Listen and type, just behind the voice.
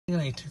In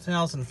a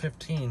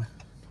 2015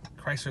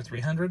 Chrysler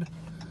 300,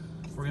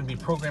 we're going to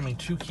be programming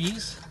 2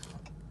 keys.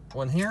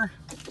 One here,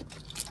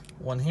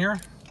 one here.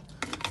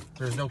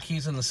 There's no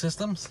keys in the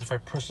system, so if I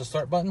push the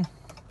start button,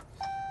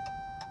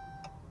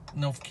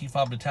 no key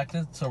fob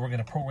detected, so we're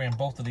going to program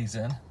both of these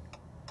in.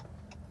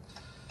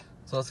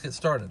 So let's get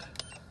started.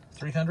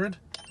 300,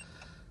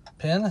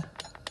 pin,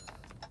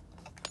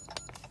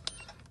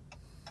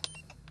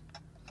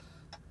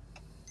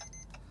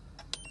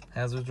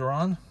 hazards are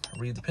on,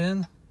 read the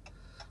pin.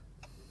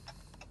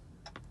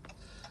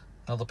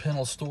 Now the pin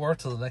will store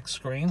to the next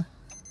screen.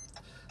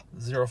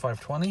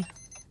 0520,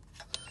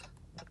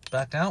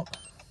 back out,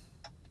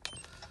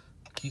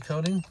 key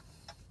coding,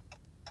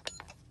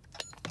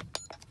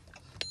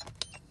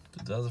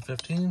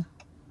 2015,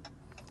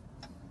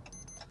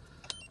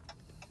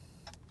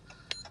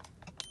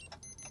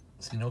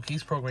 see no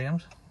keys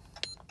programmed.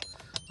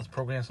 Let's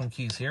program some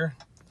keys here.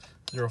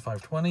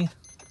 0520,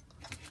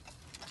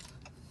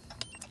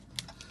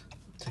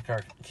 take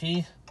our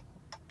key,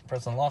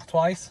 press unlock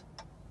twice.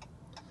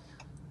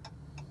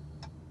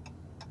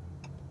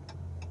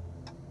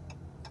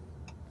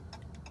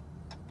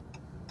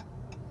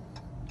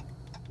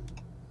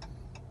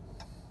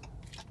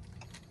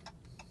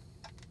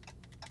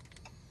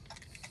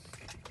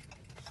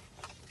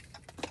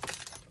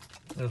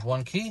 There's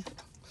one key.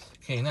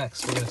 Okay,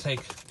 next we're going to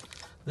take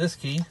this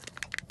key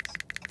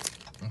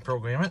and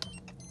program it.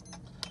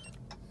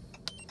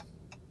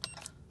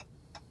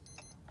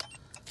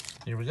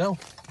 Here we go.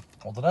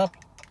 Hold it up.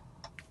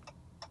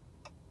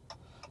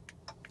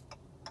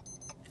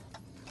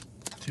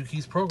 2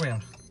 keys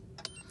programmed.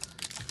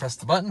 Press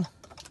the button.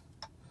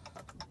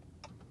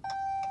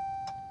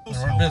 And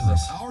we're in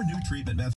business. Our new treatment method.